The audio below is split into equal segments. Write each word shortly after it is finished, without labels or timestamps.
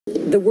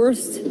The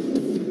worst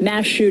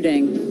mass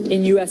shooting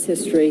in U.S.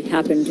 history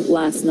happened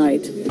last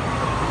night.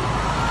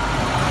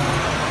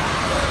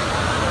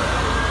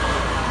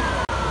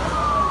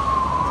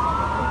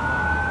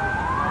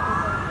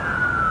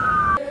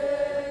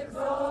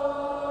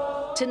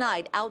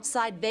 Tonight,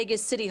 outside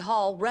Vegas City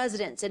Hall,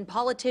 residents and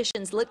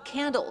politicians lit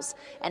candles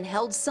and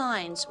held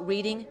signs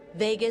reading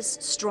 "Vegas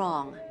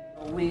Strong."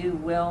 We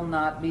will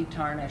not be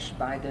tarnished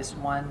by this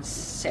one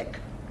sick,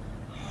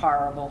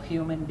 horrible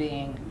human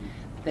being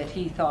that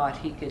he thought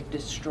he could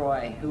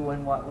destroy who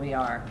and what we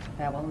are.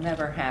 That will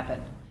never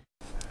happen.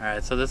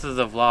 Alright, so this is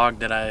a vlog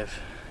that I've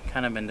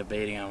kind of been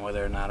debating on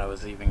whether or not I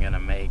was even going to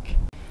make,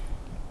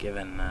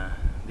 given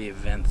the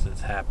events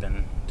that's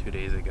happened 2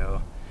 days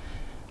ago.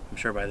 I'm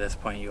sure by this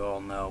point you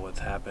all know what's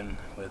happened,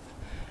 with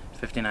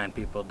 59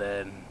 people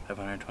dead,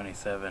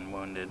 527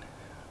 wounded.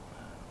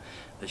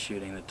 The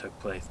shooting that took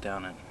place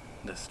down at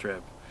the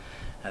Strip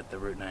at the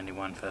Route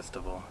 91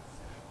 festival.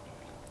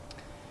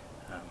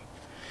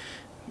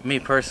 Me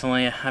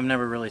personally, I've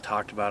never really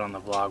talked about on the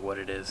vlog what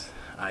it is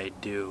I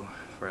do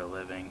for a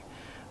living,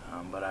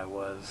 but I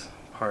was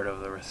part of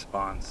the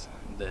response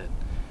that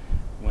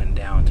went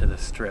down to the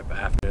Strip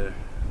after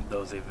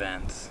those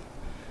events.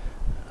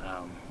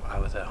 I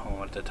was at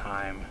home at the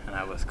time and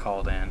I was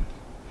called in,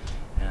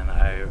 and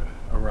I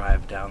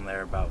arrived down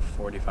there about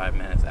 45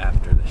 minutes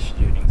after the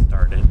shooting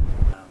started.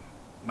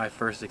 My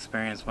first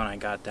experience when I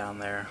got down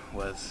there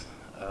was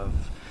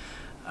of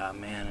a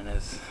man in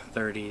his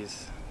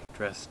 30s,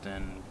 dressed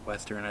in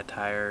Western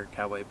attire,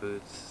 cowboy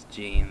boots,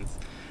 jeans,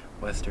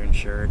 Western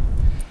shirt.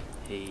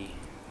 He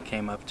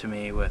came up to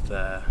me with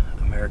a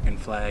American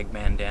flag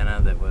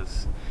bandana that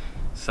was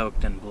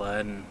soaked in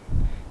blood and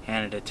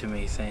handed it to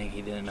me, saying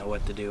he didn't know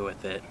what to do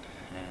with it,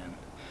 and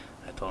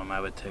I told him I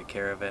would take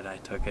care of it. I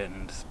took it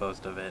and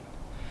disposed of it.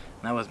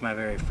 And that was my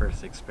very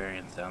first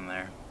experience down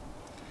there.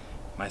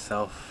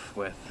 Myself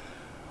with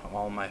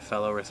all my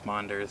fellow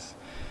responders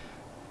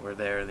were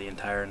there the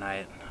entire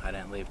night. I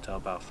didn't leave till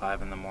about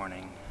 5 in the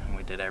morning, and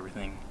we did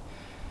everything,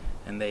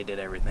 and they did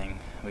everything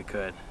we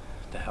could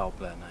to help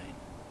that night.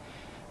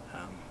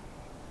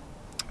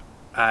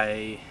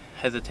 I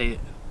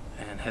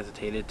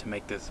hesitated to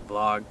make this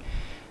vlog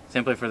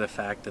simply for the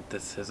fact that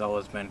this has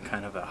always been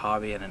kind of a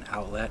hobby and an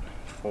outlet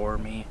for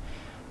me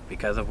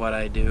because of what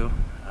I do.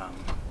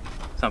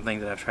 Something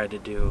that I've tried to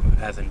do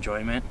as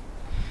enjoyment,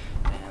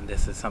 and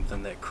this is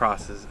something that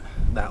crosses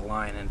that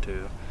line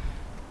into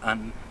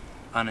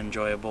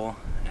unenjoyable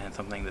and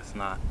something that's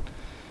not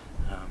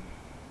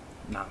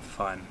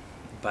fun.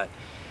 But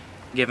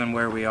given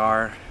where we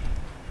are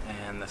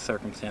and the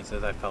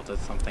circumstances, I felt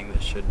it's something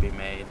that should be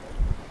made.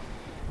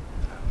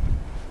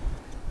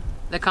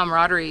 The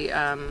camaraderie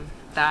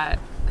that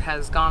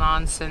has gone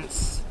on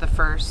since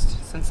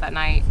that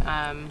night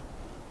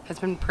has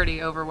been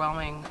pretty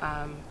overwhelming.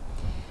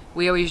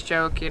 We always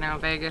joke, you know,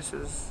 Vegas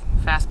is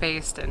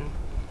fast-paced and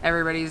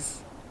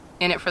everybody's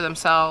in it for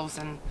themselves,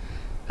 and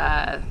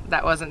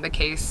that wasn't the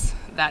case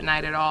that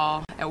night at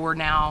all. And we're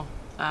now,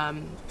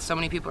 so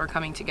many people are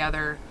coming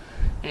together,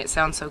 and it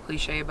sounds so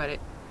cliche, but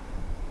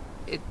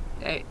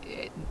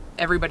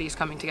everybody's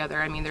coming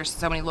together. I mean, there's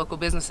so many local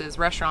businesses,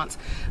 restaurants,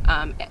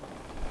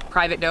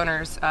 private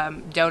donors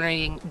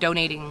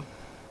donating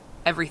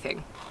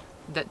everything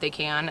that they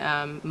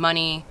can,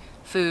 money,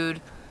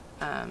 food.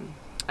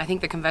 I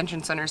think the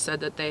convention center said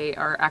that they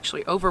are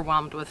actually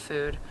overwhelmed with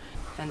food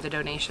and the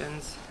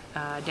donations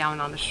down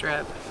on the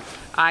Strip.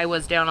 I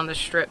was down on the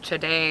Strip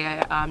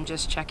today,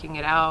 just checking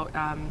it out.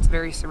 It's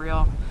very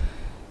surreal.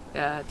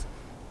 It's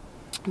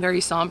very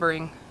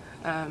sombering,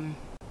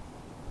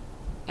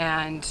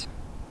 and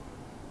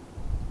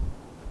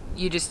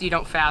you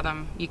don't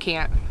fathom. You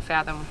can't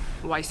fathom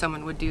why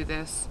someone would do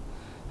this.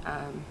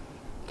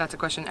 That's a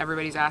question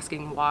everybody's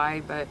asking,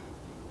 why, but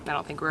I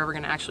don't think we're ever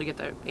going to actually get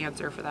the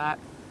answer for that.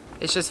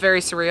 It's just very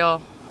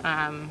surreal,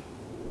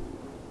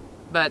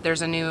 but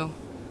there's a new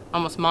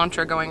almost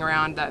mantra going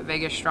around, that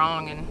Vegas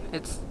Strong, and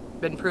it's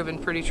been proven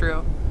pretty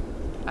true.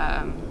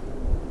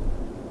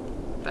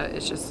 But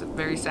it's just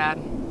very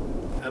sad.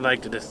 I'd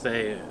like to just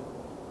say,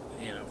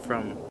 you know,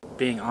 from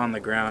being on the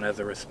ground as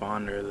a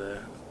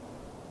responder,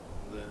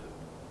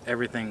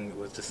 everything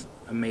was just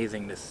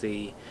amazing to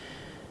see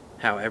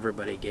how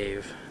everybody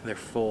gave their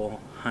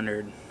full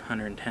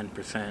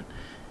 110%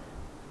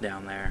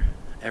 down there.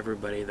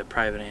 Everybody, the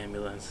private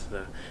ambulance,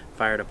 the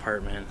fire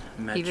department,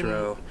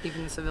 Metro,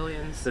 even the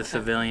civilians. The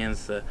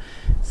civilians, the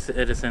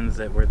citizens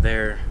that were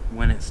there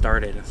when it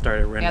started and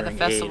started rendering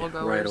aid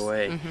right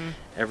away.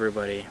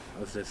 Everybody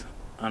was just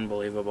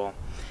unbelievable.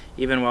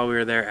 Even while we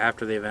were there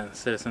after the event,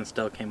 citizens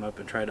still came up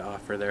and tried to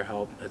offer their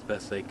help as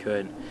best they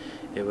could.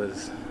 It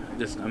was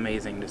just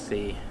amazing to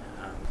see.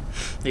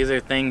 These are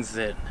things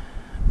that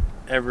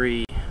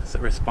every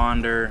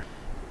responder,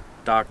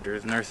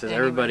 doctors, nurses,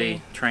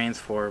 everybody trains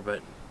for,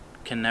 but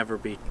can never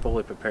be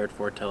fully prepared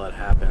for till it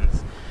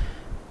happens.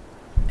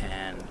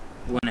 And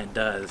when it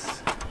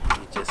does,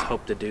 you just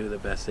hope to do the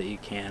best that you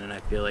can, and I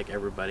feel like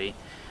everybody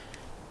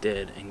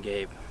did and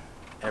gave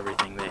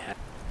everything they had.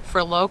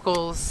 For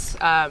locals,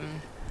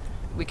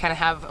 we kind of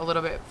have a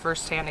little bit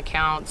firsthand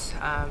accounts.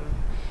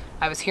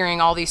 I was hearing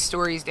all these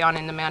stories down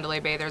in the Mandalay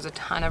Bay. There's a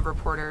ton of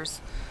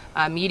reporters.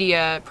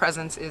 Media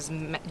presence is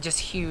just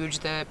huge.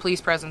 The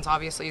police presence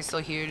obviously is still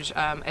huge.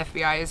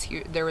 FBI is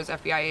huge. There was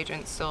FBI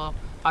agents still.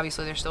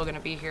 Obviously, they're still going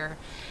to be here.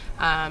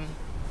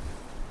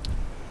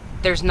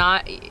 There's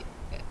not.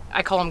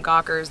 I call them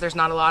gawkers. There's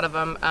not a lot of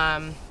them.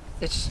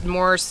 It's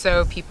more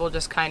so people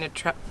just kind of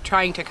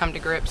trying to come to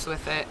grips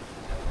with it,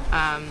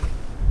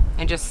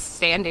 and just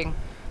standing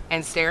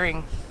and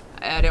staring.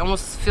 It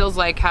almost feels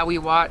like how we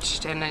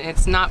watched, and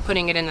it's not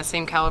putting it in the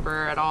same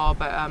caliber at all,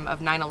 but of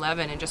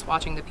 9/11 and just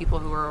watching the people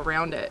who were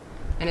around it.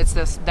 And it's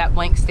that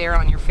blank stare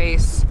on your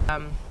face.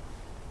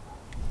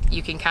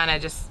 You can kind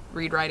of just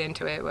read right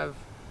into it.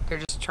 They're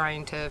just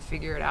trying to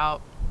figure it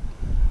out,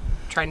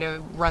 trying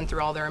to run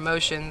through all their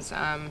emotions.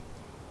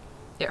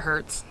 It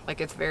hurts. Like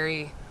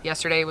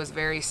yesterday was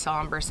very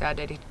somber, sad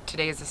day.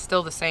 Today is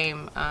still the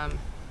same.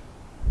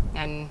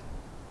 And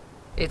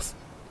it's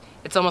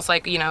almost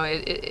like,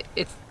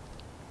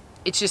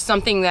 it's just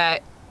something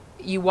that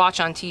you watch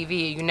on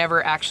TV. You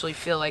never actually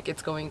feel like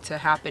it's going to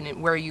happen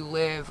where you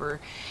live,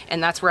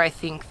 and that's where I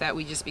think that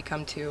we just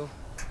become too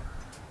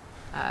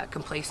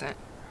complacent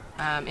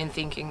in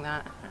thinking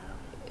that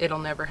it'll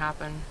never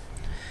happen.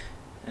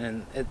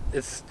 And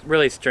it's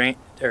really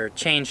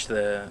changed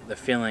the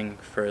feeling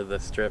for the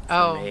Strip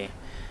for me,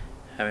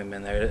 having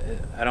been there.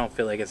 I don't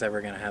feel like it's ever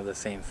going to have the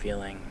same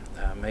feeling.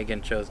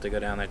 Megan chose to go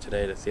down there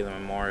today to see the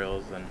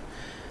memorials and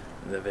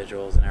the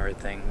visuals and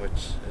everything,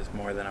 which is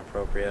more than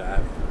appropriate.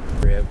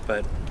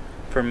 But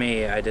for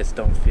me, I just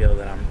don't feel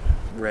that I'm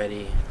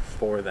ready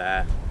for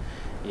that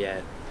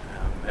yet.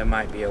 It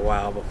might be a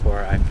while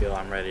before I feel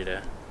I'm ready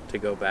to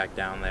go back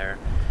down there.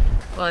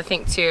 Well, I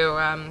think too,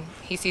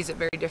 he sees it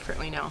very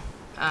differently now.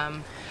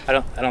 I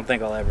don't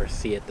think I'll ever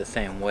see it the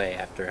same way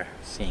after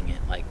seeing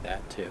it like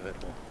that too.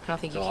 I don't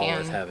think you can. It'll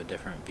always have a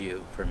different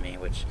view for me,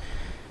 which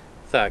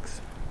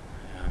sucks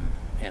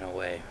in a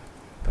way,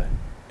 but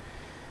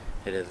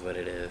it is what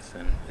it is,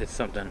 and it's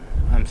something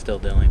I'm still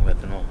dealing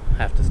with, and we'll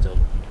have to still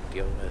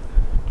deal with.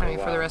 I mean,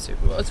 for the rest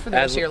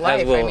of your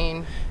life. I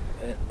mean,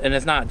 and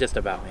it's not just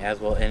about me, as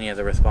will any of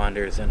the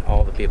responders and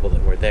all the people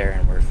that were there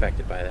and were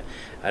affected by that.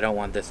 I don't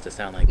want this to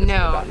sound like this is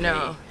about me.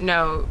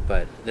 No.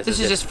 But this is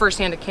just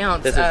firsthand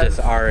accounts. This is just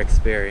our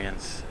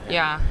experience.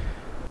 Yeah.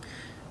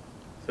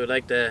 So I'd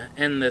like to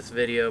end this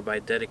video by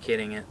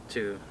dedicating it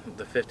to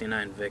the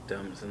 59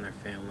 victims and their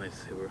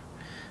families who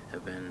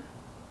have been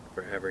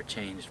forever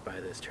changed by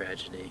this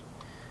tragedy.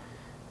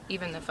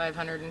 Even the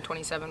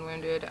 527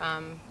 wounded.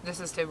 This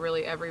is to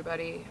really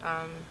everybody.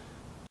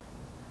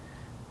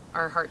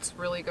 Our hearts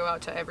really go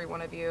out to every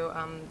one of you.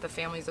 The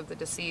families of the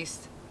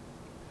deceased.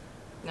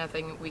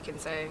 Nothing we can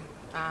say.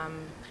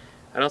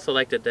 I'd also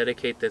like to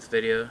dedicate this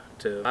video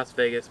to Las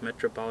Vegas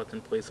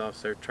Metropolitan Police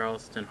Officer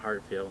Charleston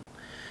Hartfield,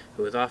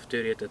 who was off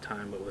duty at the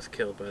time but was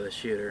killed by the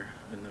shooter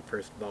in the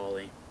first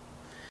volley.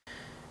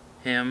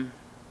 Him,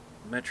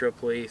 Metro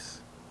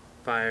Police,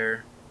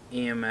 Fire,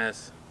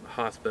 EMS,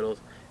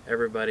 hospitals,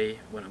 everybody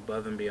went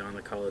above and beyond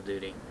the call of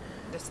duty.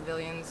 The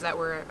civilians that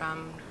were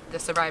the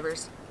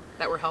survivors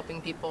that were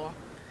helping people.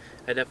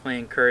 I definitely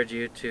encourage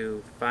you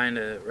to find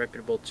a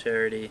reputable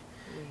charity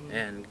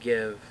and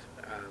give.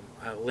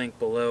 I'll link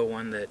below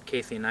one that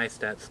Casey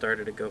Neistat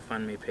started a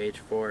GoFundMe page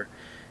for.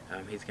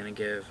 He's going to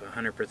give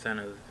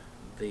 100% of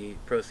the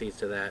proceeds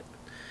to that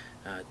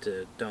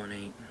to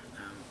donate.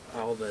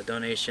 All the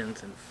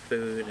donations and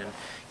food and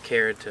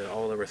care to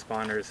all the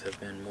responders have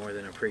been more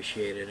than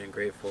appreciated and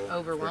grateful.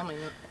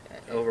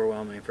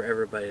 Overwhelming for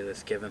everybody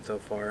that's given so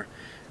far.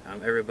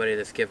 Everybody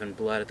that's given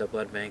blood at the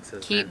blood banks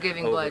has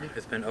blood.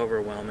 It's been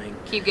overwhelming.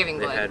 Keep giving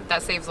blood.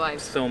 That saves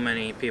lives. So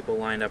many people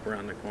lined up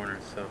around the corner.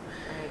 So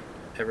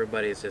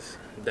everybody's just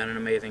done an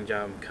amazing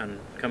job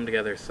and come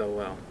together so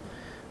well.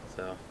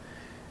 So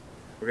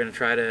we're gonna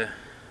try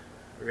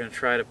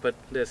to put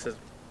this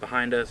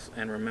behind us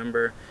and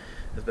remember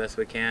as best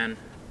we can,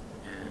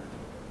 and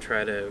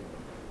try to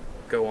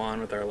go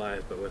on with our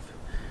lives, but with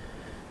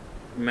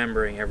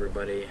remembering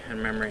everybody and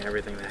remembering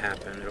everything that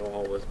happened. It'll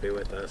always be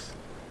with us.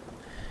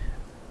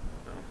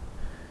 So.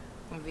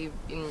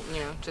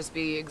 Just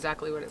be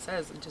exactly what it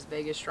says. Just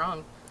Vegas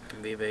strong.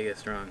 Be Vegas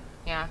strong.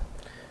 Yeah.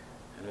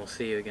 And we'll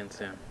see you again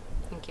soon.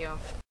 Thank you.